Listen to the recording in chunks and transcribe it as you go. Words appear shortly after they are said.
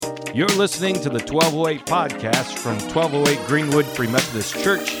You're listening to the 1208 podcast from 1208 Greenwood Free Methodist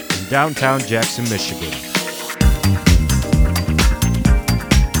Church in downtown Jackson, Michigan.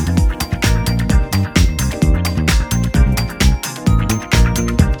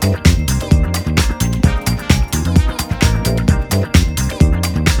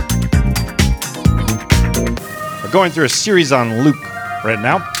 We're going through a series on Luke right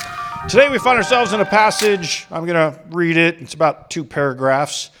now. Today we find ourselves in a passage. I'm going to read it. It's about 2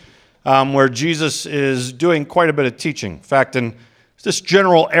 paragraphs. Where Jesus is doing quite a bit of teaching. In fact, in this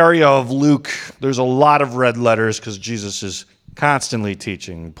general area of Luke, there's a lot of red letters because Jesus is constantly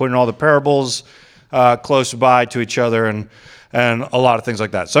teaching, putting all the parables close by to each other and a lot of things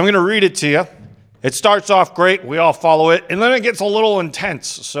like that. So I'm going to read it to you. It starts off great. We all follow it. And then it gets a little intense.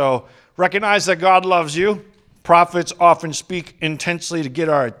 So recognize that God loves you. Prophets often speak intensely to get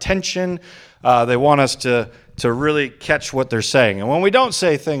our attention. They want us to really catch what they're saying. And when we don't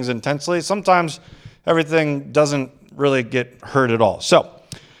say things intensely, sometimes everything doesn't really get heard at all. So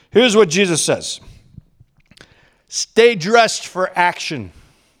here's what Jesus says. Stay dressed for action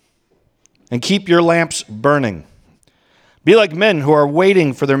and keep your lamps burning. Be like men who are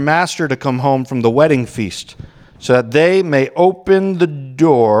waiting for their master to come home from the wedding feast so that they may open the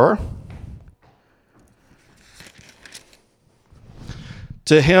door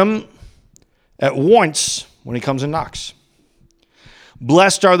to him at once when he comes and knocks.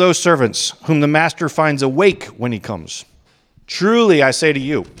 Blessed are those servants whom the master finds awake when he comes. Truly, I say to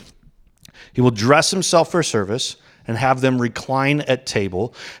you, he will dress himself for service and have them recline at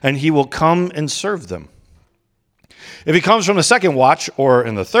table, and he will come and serve them. If he comes from the second watch or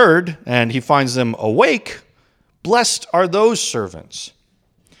in the third, and he finds them awake, blessed are those servants.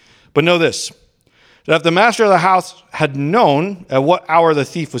 But know this, that if the master of the house had known at what hour the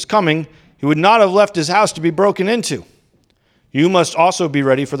thief was coming, he would not have left his house to be broken into. You must also be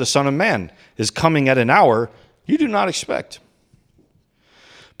ready, for the Son of Man is coming at an hour you do not expect.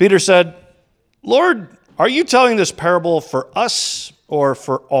 Peter said, Lord, are you telling this parable for us or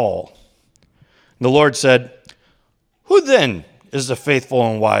for all? And the Lord said, who then is the faithful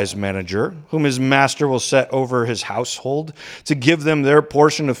and wise manager, whom his master will set over his household to give them their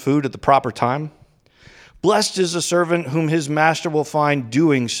portion of food at the proper time? Blessed is the servant whom his master will find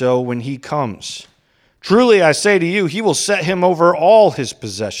doing so when he comes. Truly, I say to you, he will set him over all his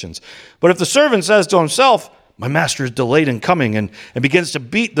possessions. But if the servant says to himself, my master is delayed in coming, and begins to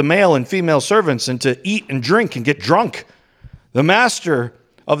beat the male and female servants, and to eat and drink and get drunk, the master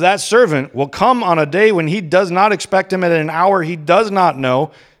of that servant will come on a day when he does not expect him, at an hour he does not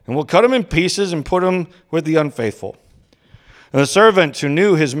know, and will cut him in pieces and put him with the unfaithful. And the servant who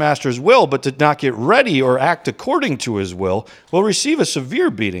knew his master's will but did not get ready or act according to his will receive a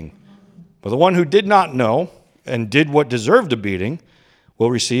severe beating. But the one who did not know and did what deserved a beating will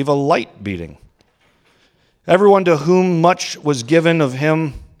receive a light beating. Everyone to whom much was given of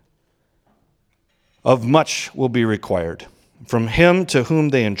him, of much will be required. From him to whom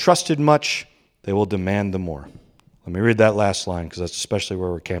they entrusted much, they will demand the more. Let me read that last line because that's especially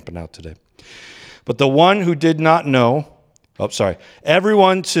where we're camping out today. But the one who did not know,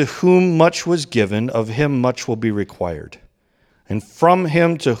 everyone to whom much was given, of him much will be required. And from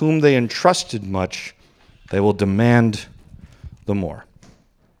him to whom they entrusted much, they will demand the more.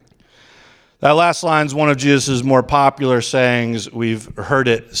 That last line is one of Jesus' more popular sayings. We've heard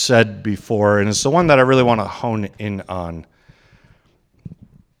it said before, and it's the one that I really want to hone in on.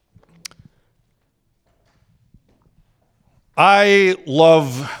 I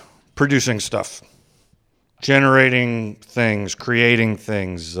love producing stuff. Generating things, creating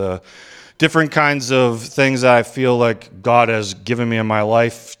things, different kinds of things that I feel like God has given me in my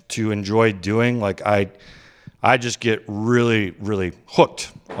life to enjoy doing. Like I just get really, really hooked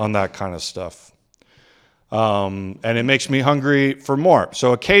on that kind of stuff. And it makes me hungry for more.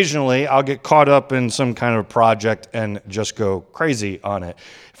 So occasionally I'll get caught up in some kind of project and just go crazy on it.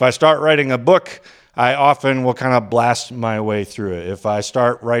 If I start writing a book, I often will kind of blast my way through it. If I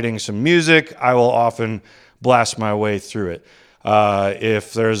start writing some music, I will often blast my way through it.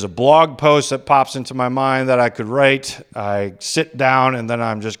 If there's a blog post that pops into my mind that I could write, I sit down and then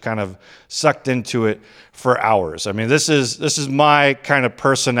I'm just kind of sucked into it for hours. I mean, this is my kind of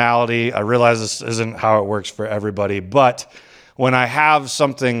personality. I realize this isn't how it works for everybody, but when I have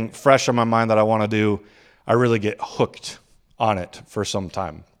something fresh on my mind that I want to do, I really get hooked on it for some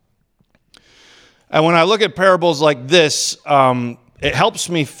time. And when I look at parables like this, it helps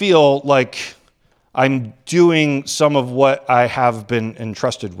me feel like I'm doing some of what I have been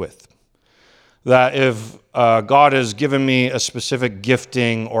entrusted with. That if God has given me a specific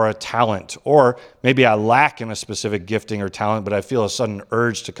gifting or a talent, or maybe I lack in a specific gifting or talent, but I feel a sudden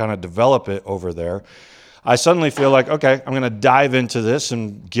urge to kind of develop it over there, I suddenly feel like, okay, I'm going to dive into this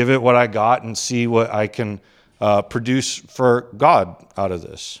and give it what I got and see what I can produce for God out of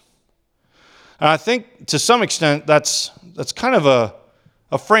this. And I think to some extent that's kind of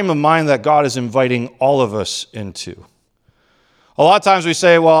a frame of mind that God is inviting all of us into. A lot of times we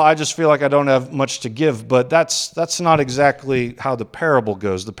say, well, I just feel like I don't have much to give, but that's not exactly how the parable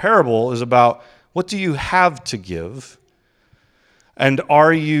goes. The parable is about what do you have to give, and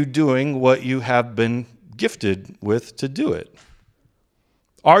are you doing what you have been gifted with to do it?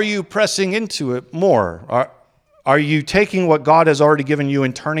 Are you pressing into it more? Are you taking what God has already given you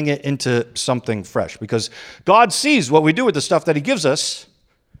and turning it into something fresh? Because God sees what we do with the stuff that he gives us,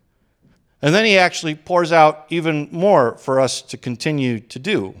 and then he actually pours out even more for us to continue to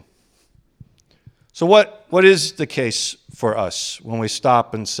do. So what is the case for us when we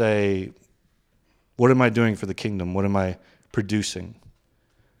stop and say, what am I doing for the kingdom? What am I producing?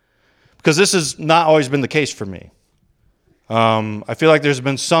 Because this has not always been the case for me. I feel like there's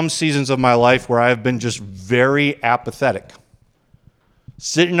been some seasons of my life where I've been just very apathetic.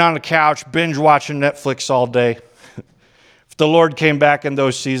 Sitting on the couch, binge watching Netflix all day. If the Lord came back in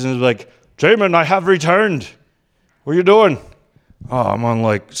those seasons, like, Jamin, I have returned. What are you doing? Oh, I'm on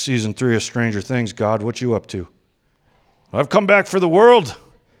like season 3 of Stranger Things. God, what you up to? I've come back for the world.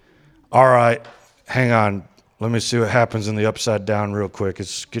 All right, hang on. Let me see what happens in the Upside Down real quick.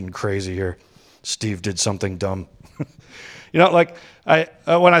 It's getting crazy here. Steve did something dumb. Like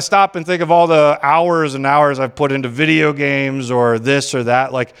when I stop and think of all the hours and hours I've put into video games or this or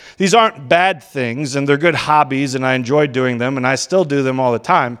that, like these aren't bad things and they're good hobbies and I enjoy doing them and I still do them all the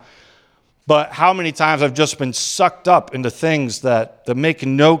time. But how many times I've just been sucked up into things that make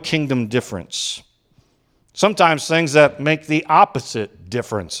no kingdom difference. Sometimes things that make the opposite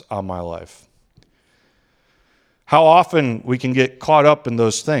difference on my life. How often we can get caught up in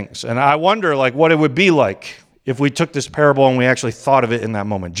those things. And I wonder like what it would be like if we took this parable and we actually thought of it in that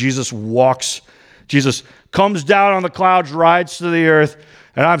moment. Jesus comes down on the clouds, rides to the earth,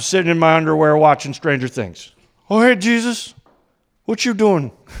 and I'm sitting in my underwear watching Stranger Things. Oh, hey, Jesus, what you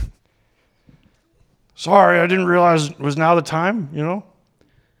doing? Sorry, I didn't realize it was now the time,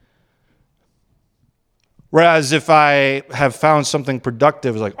 Whereas if I have found something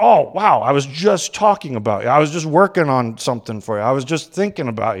productive, it's like, oh, wow, I was just talking about you. I was just working on something for you. I was just thinking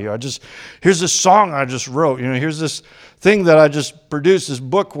about you. Here's this song I just wrote. Here's this thing that I just produced, this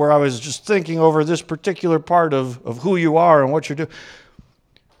book where I was just thinking over this particular part of who you are and what you're doing.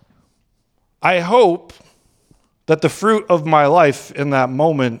 I hope that the fruit of my life in that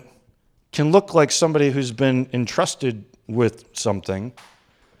moment can look like somebody who's been entrusted with something,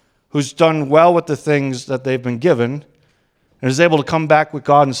 who's done well with the things that they've been given, and is able to come back with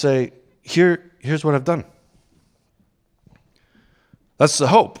God and say, here's what I've done. That's the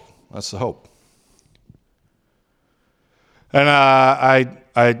hope. That's the hope. And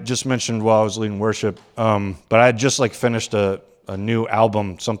I just mentioned while I was leading worship, but I had just finished a new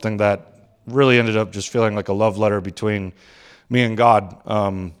album, something that really ended up just feeling like a love letter between me and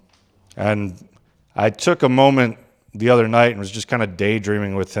God. And I took a moment the other night and was just kind of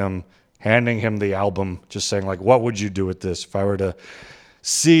daydreaming with him, handing him the album, just saying what would you do with this if I were to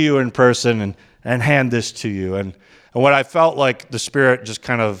see you in person and hand this to you? And what I felt like the Spirit just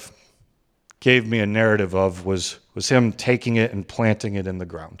kind of gave me a narrative of was him taking it and planting it in the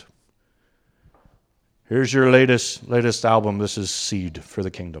ground. Here's your latest album. This is seed for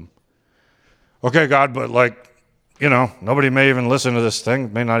the kingdom. Okay, God, but nobody may even listen to this thing.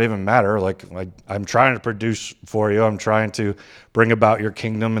 It may not even matter. I'm trying to produce for you. I'm trying to bring about your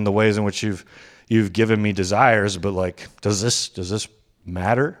kingdom in the ways in which you've given me desires. But does this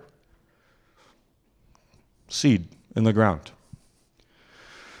matter? Seed in the ground.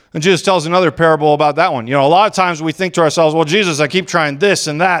 And Jesus tells another parable about that one. A lot of times we think to ourselves, well, Jesus, I keep trying this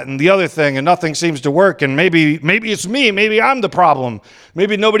and that and the other thing, and nothing seems to work. And maybe it's me. Maybe I'm the problem.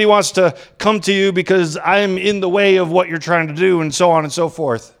 Maybe nobody wants to come to you because I'm in the way of what you're trying to do, and so on and so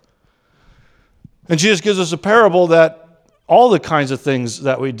forth. And Jesus gives us a parable that all the kinds of things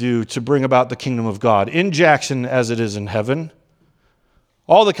that we do to bring about the kingdom of God in Jackson as it is in heaven,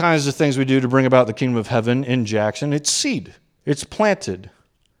 all the kinds of things we do to bring about the kingdom of heaven in Jackson, it's seed. It's planted.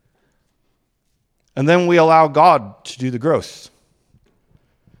 And then we allow God to do the growth.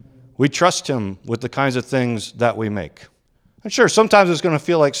 We trust him with the kinds of things that we make. And sure, sometimes it's going to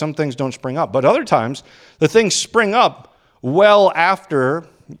feel like some things don't spring up, but other times the things spring up well after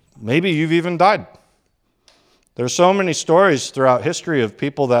maybe you've even died. There's so many stories throughout history of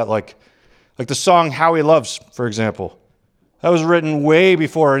people that Like the song How He Loves, for example. That was written way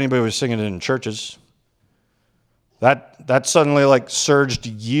before anybody was singing it in churches. That suddenly like surged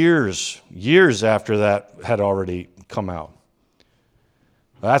years after that had already come out.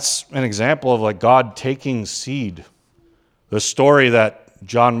 That's an example of like God taking seed. The story that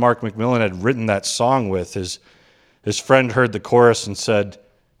John Mark McMillan had written that song with, his friend heard the chorus and said,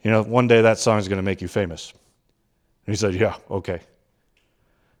 one day that song is going to make you famous. And he said, yeah, okay.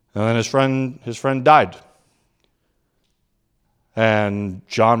 And then his friend died. And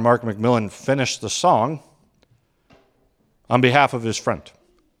John Mark McMillan finished the song on behalf of his friend.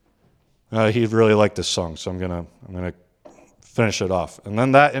 He really liked this song, so I'm gonna finish it off. And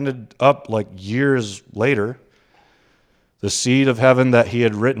then that ended up like years later. The seed of heaven that he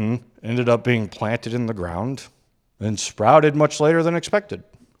had written ended up being planted in the ground and sprouted much later than expected.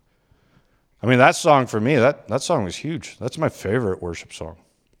 I mean, that song for me, that song was huge. That's my favorite worship song.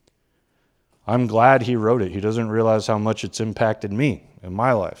 I'm glad he wrote it. He doesn't realize how much it's impacted me in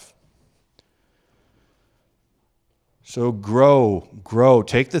my life. So grow.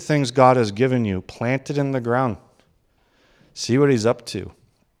 Take the things God has given you, plant it in the ground. See what he's up to.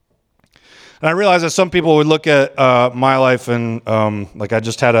 And I realize that some people would look at my life and, like I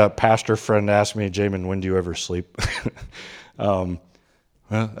just had a pastor friend ask me, Jamin, when do you ever sleep? Well,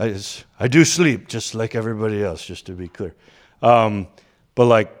 I do sleep just like everybody else, just to be clear. But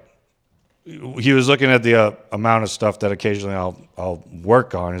like, he was looking at the amount of stuff that occasionally I'll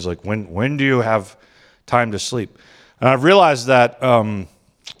work on. He's like, when do you have time to sleep? And I've realized that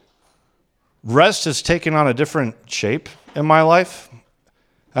rest has taken on a different shape in my life.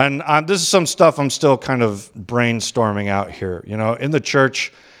 And this is some stuff I'm still kind of brainstorming out here. In the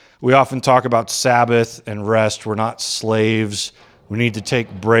church, we often talk about Sabbath and rest. We're not slaves. We need to take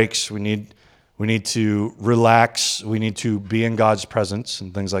breaks. We need to relax. We need to be in God's presence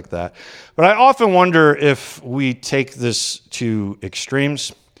and things like that. But I often wonder if we take this to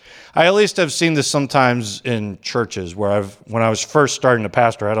extremes. I at least have seen this sometimes in churches where when I was first starting to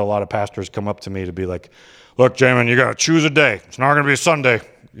pastor, I had a lot of pastors come up to me to be like, look, Jamin, you got to choose a day. It's not going to be Sunday.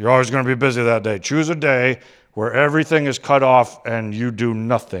 You're always going to be busy that day. Choose a day where everything is cut off and you do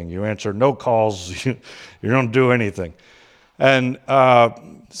nothing. You answer no calls. You don't do anything. And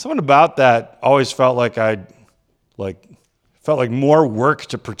something about that always felt like more work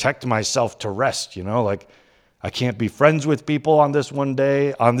to protect myself to rest, like I can't be friends with people on this one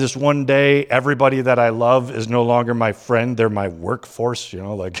day. On this one day, everybody that I love is no longer my friend. They're my workforce,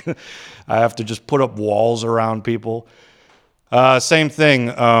 like I have to just put up walls around people. Same thing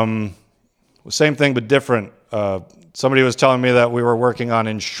but different. Somebody was telling me that we were working on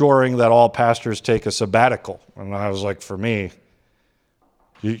ensuring that all pastors take a sabbatical. And I was like, for me,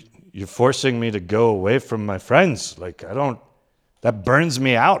 you're forcing me to go away from my friends. Like, that burns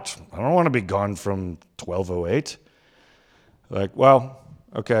me out. I don't want to be gone from 12:08. Like, well,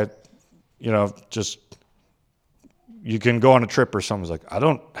 okay, just, you can go on a trip or something. It's like, I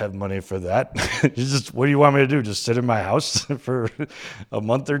don't have money for that. What do you want me to do? Just sit in my house for a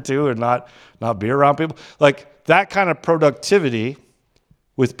month or two and not be around people? Like, that kind of productivity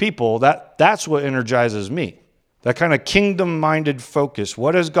with people, that's what energizes me. That kind of kingdom-minded focus.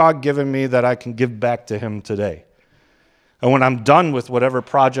 What has God given me that I can give back to him today? And when I'm done with whatever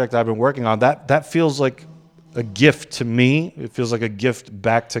project I've been working on, that feels like a gift to me. It feels like a gift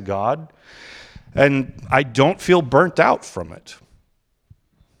back to God. And I don't feel burnt out from it.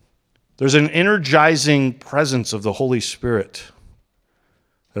 There's an energizing presence of the Holy Spirit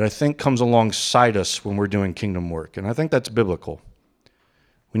that I think comes alongside us when we're doing kingdom work. And I think that's biblical.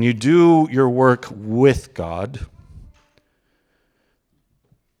 When you do your work with God,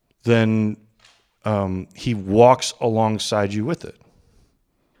 then he walks alongside you with it.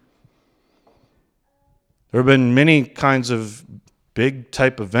 There have been many kinds of big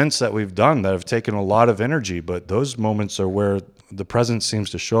type events that we've done that have taken a lot of energy, but those moments are where the presence seems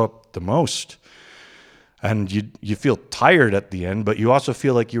to show up the most. And you feel tired at the end, but you also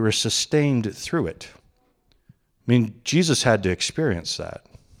feel like you were sustained through it. I mean, Jesus had to experience that.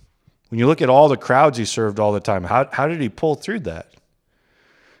 When you look at all the crowds he served all the time, how did he pull through that?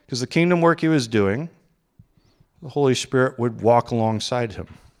 Because the kingdom work he was doing, the Holy Spirit would walk alongside him.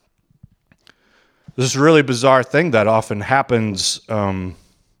 This is a really bizarre thing that often happens in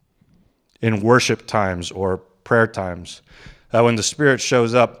worship times or prayer times. That when the Spirit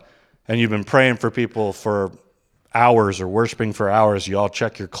shows up and you've been praying for people for hours or worshiping for hours, you all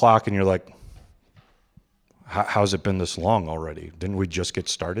check your clock and you're like, how's it been this long already? Didn't we just get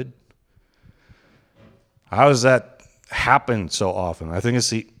started? How does that happen so often? I think it's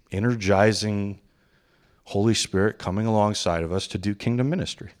the energizing Holy Spirit coming alongside of us to do kingdom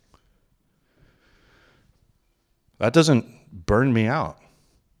ministry. that doesn't burn me out.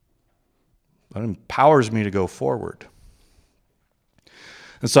 That empowers me to go forward.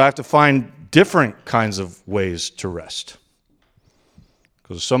 And so I have to find different kinds of ways to rest.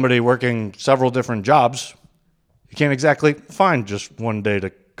 Because somebody working several different jobs, you can't exactly find just one day to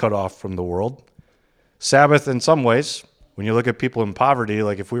cut off from the world. Sabbath, in some ways, when you look at people in poverty,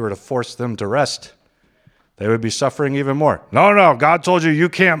 like if we were to force them to rest, they would be suffering even more. No, God told you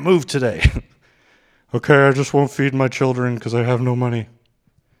can't move today. Okay, I just won't feed my children because I have no money.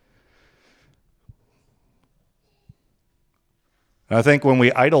 And I think when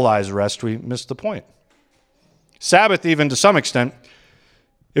we idolize rest, we miss the point. Sabbath, even to some extent,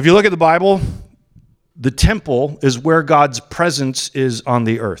 if you look at the Bible, the temple is where God's presence is on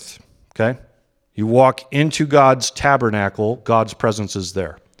the earth, okay? You walk into God's tabernacle, God's presence is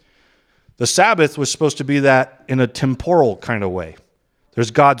there. The Sabbath was supposed to be that in a temporal kind of way.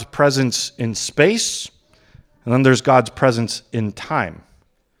 There's God's presence in space, and then there's God's presence in time.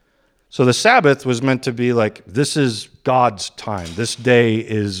 So the Sabbath was meant to be like, this is God's time. This day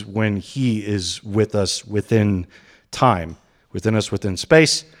is when He is with us within time, within us within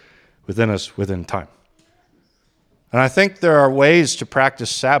space, within us within time. And I think there are ways to practice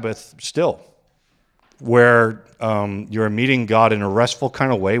Sabbath still, where you're meeting God in a restful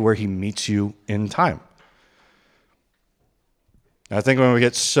kind of way where He meets you in time. I think when we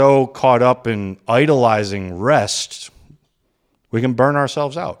get so caught up in idolizing rest, we can burn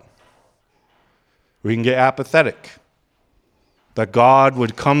ourselves out. We can get apathetic. That God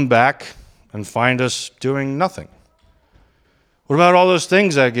would come back and find us doing nothing. What about all those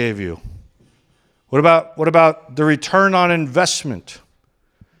things I gave you? What about the return on investment?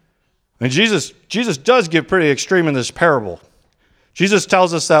 And Jesus does get pretty extreme in this parable. Jesus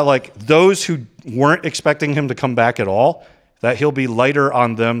tells us that like those who weren't expecting Him to come back at all, that He'll be lighter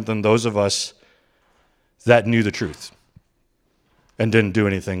on them than those of us that knew the truth and didn't do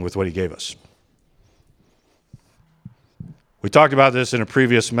anything with what He gave us. We talked about this in a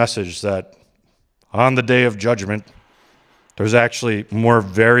previous message, that on the day of judgment, there's actually more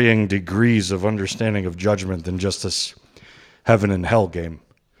varying degrees of understanding of judgment than just this heaven and hell game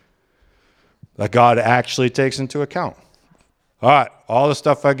that God actually takes into account. All right, all the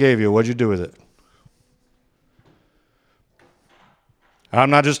stuff I gave you, what'd you do with it? I'm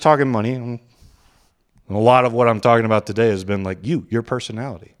not just talking money. A lot of what I'm talking about today has been like your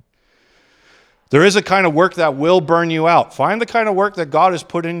personality. There is a kind of work that will burn you out. Find the kind of work that God has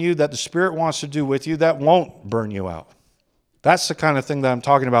put in you, that the Spirit wants to do with you, that won't burn you out. That's the kind of thing that I'm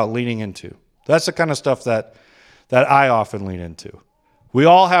talking about leaning into. That's the kind of stuff that I often lean into. We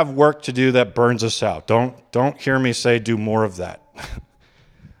all have work to do that burns us out. Don't hear me say do more of that. I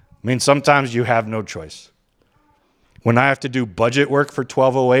mean, sometimes you have no choice. When I have to do budget work for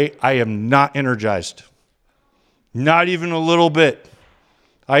 1208, I am not energized. Not even a little bit.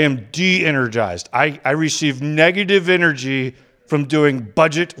 I am de-energized. I receive negative energy from doing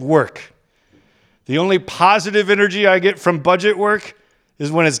budget work. The only positive energy I get from budget work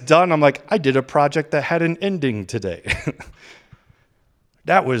is when it's done, I'm like, I did a project that had an ending today.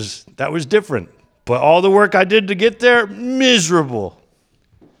 That was different. But all the work I did to get there, miserable.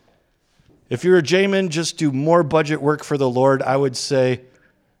 If you're a Jamin, just do more budget work for the Lord. I would say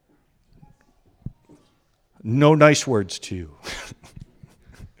no nice words to you.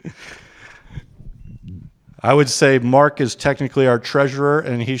 I would say Mark is technically our treasurer,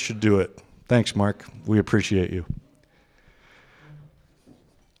 and he should do it. Thanks, Mark. We appreciate you.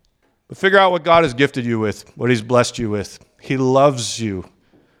 But figure out what God has gifted you with, what He's blessed you with. He loves you.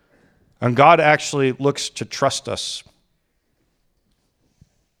 And God actually looks to trust us.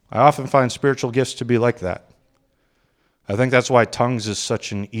 I often find spiritual gifts to be like that. I think that's why tongues is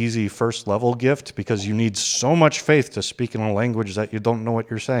such an easy first level gift, because you need so much faith to speak in a language that you don't know what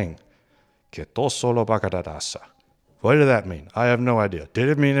you're saying. What did that mean? I have no idea. Did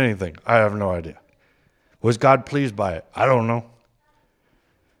it mean anything? I have no idea. Was God pleased by it? I don't know.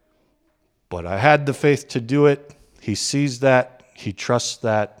 But I had the faith to do it. He sees that. He trusts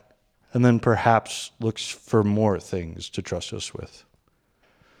that. And then perhaps looks for more things to trust us with.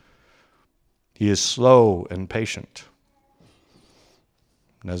 He is slow and patient.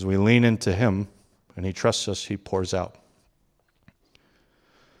 And as we lean into Him and He trusts us, He pours out.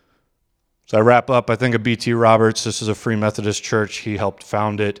 So I wrap up, I think of B.T. Roberts. This is a Free Methodist church. He helped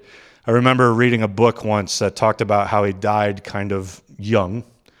found it. I remember reading a book once that talked about how he died kind of young.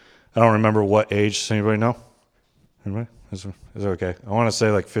 I don't remember what age. Does anybody know? Anybody? Is it okay? I want to say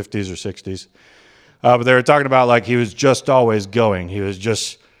like 50s or 60s. But they were talking about like he was just always going. He was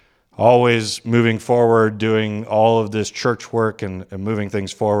just always moving forward, doing all of this church work and moving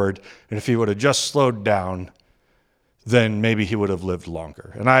things forward. And if he would have just slowed down, then maybe he would have lived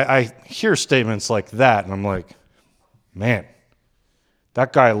longer. And I hear statements like that, and I'm like, man,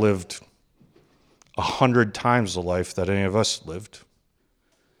 that guy lived 100 times the life that any of us lived.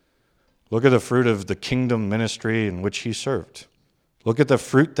 Look at the fruit of the kingdom ministry in which he served. Look at the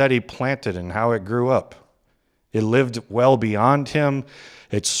fruit that he planted and how it grew up. It lived well beyond him.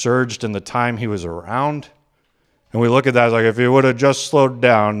 It surged in the time he was around. And we look at that as like, if he would have just slowed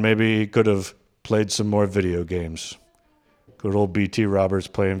down, maybe he could have played some more video games. Good old B.T. Roberts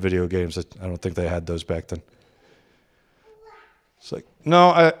playing video games. I don't think they had those back then. It's like,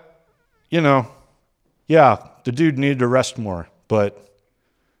 no, yeah, the dude needed to rest more. But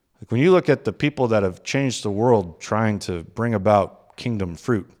like when you look at the people that have changed the world trying to bring about kingdom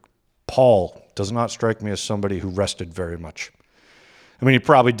fruit, Paul does not strike me as somebody who rested very much. I mean, he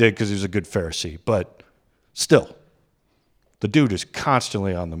probably did because he was a good Pharisee, but still, the dude is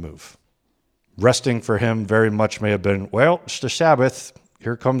constantly on the move. Resting for him very much may have been, well, it's the Sabbath.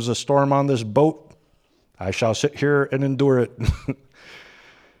 Here comes a storm on this boat. I shall sit here and endure it.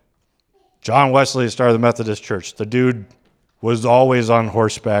 John Wesley started the Methodist Church. The dude was always on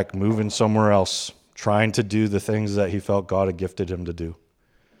horseback, moving somewhere else, trying to do the things that he felt God had gifted him to do.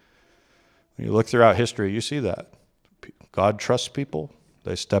 When you look throughout history, you see that. God trusts people.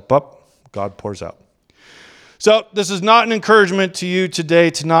 They step up. God pours out. So this is not an encouragement to you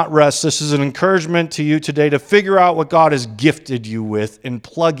today to not rest. This is an encouragement to you today to figure out what God has gifted you with and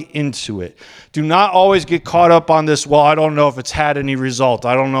plug into it. Do not always get caught up on this, well, I don't know if it's had any result.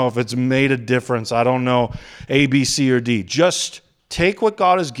 I don't know if it's made a difference. I don't know A, B, C, or D. Just take what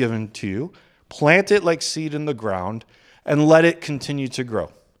God has given to you, plant it like seed in the ground, and let it continue to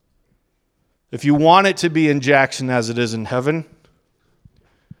grow. If you want it to be in Jackson as it is in heaven,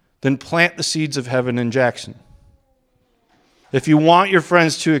 then plant the seeds of heaven in Jackson. If you want your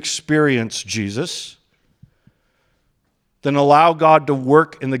friends to experience Jesus, then allow God to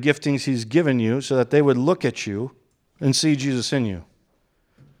work in the giftings he's given you so that they would look at you and see Jesus in you.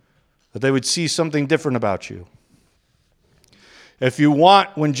 That they would see something different about you. If you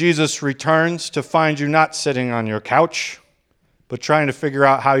want, when Jesus returns, to find you not sitting on your couch, but trying to figure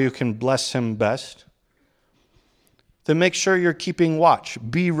out how you can bless him best, then make sure you're keeping watch.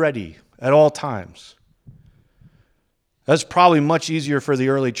 Be ready at all times. That's probably much easier for the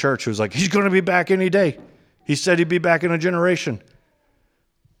early church who's like, he's going to be back any day. He said he'd be back in a generation.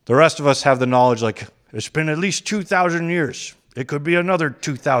 The rest of us have the knowledge like, it's been at least 2,000 years. It could be another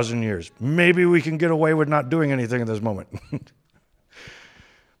 2,000 years. Maybe we can get away with not doing anything at this moment.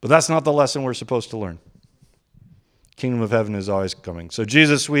 But that's not the lesson we're supposed to learn. Kingdom of heaven is always coming. So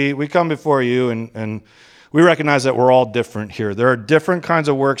Jesus, we come before you and we recognize that we're all different here. There are different kinds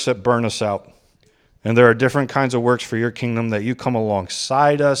of works that burn us out. And there are different kinds of works for your kingdom that you come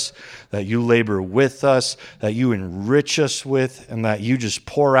alongside us, that you labor with us, that you enrich us with, and that you just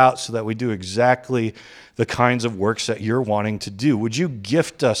pour out so that we do exactly the kinds of works that you're wanting to do. Would you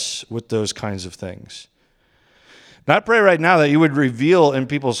gift us with those kinds of things? And I pray right now that you would reveal in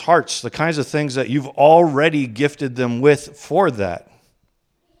people's hearts the kinds of things that you've already gifted them with for that.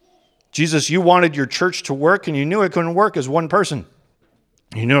 Jesus, you wanted your church to work, and you knew it couldn't work as one person.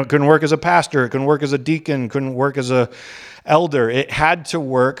 You knew it couldn't work as a pastor, it couldn't work as a deacon, couldn't work as an elder. It had to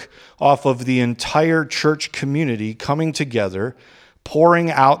work off of the entire church community coming together,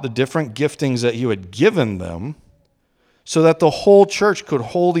 pouring out the different giftings that you had given them so that the whole church could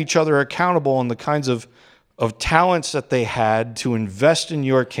hold each other accountable in the kinds of talents that they had to invest in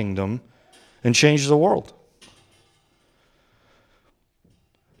your kingdom and change the world.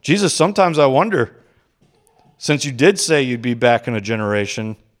 Jesus, sometimes I wonder, since you did say you'd be back in a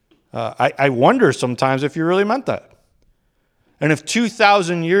generation, I wonder sometimes if you really meant that. And if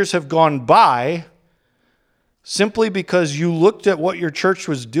 2,000 years have gone by simply because you looked at what your church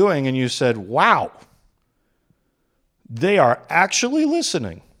was doing and you said, wow, they are actually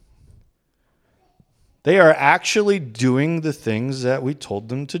listening. They are actually doing the things that we told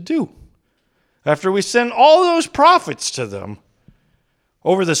them to do. After we sent all those prophets to them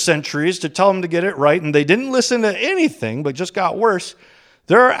over the centuries to tell them to get it right, and they didn't listen to anything, but just got worse,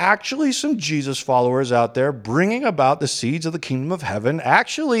 there are actually some Jesus followers out there bringing about the seeds of the kingdom of heaven,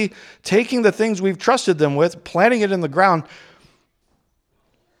 actually taking the things we've trusted them with, planting it in the ground.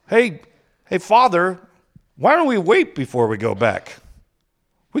 Hey, Father, why don't we wait before we go back?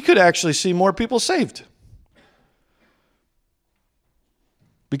 We could actually see more people saved.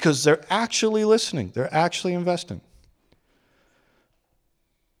 Because they're actually listening. They're actually investing.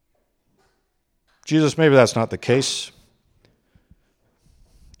 Jesus, maybe that's not the case.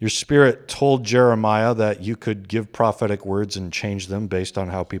 Your spirit told Jeremiah that you could give prophetic words and change them based on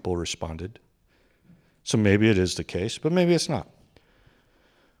how people responded. So maybe it is the case, but maybe it's not.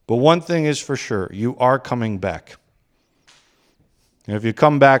 But one thing is for sure, you are coming back. And if you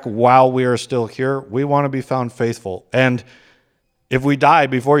come back while we are still here, we want to be found faithful. And if we die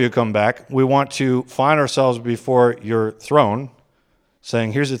before you come back, we want to find ourselves before your throne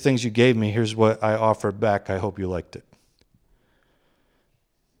saying, here's the things you gave me, here's what I offered back, I hope you liked it.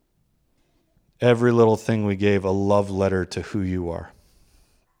 Every little thing we gave, a love letter to who you are.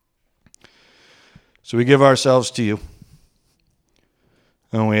 So we give ourselves to you,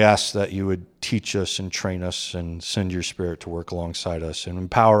 and we ask that you would teach us and train us and send your Spirit to work alongside us and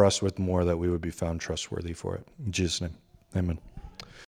empower us with more that we would be found trustworthy for it. In Jesus' name, amen.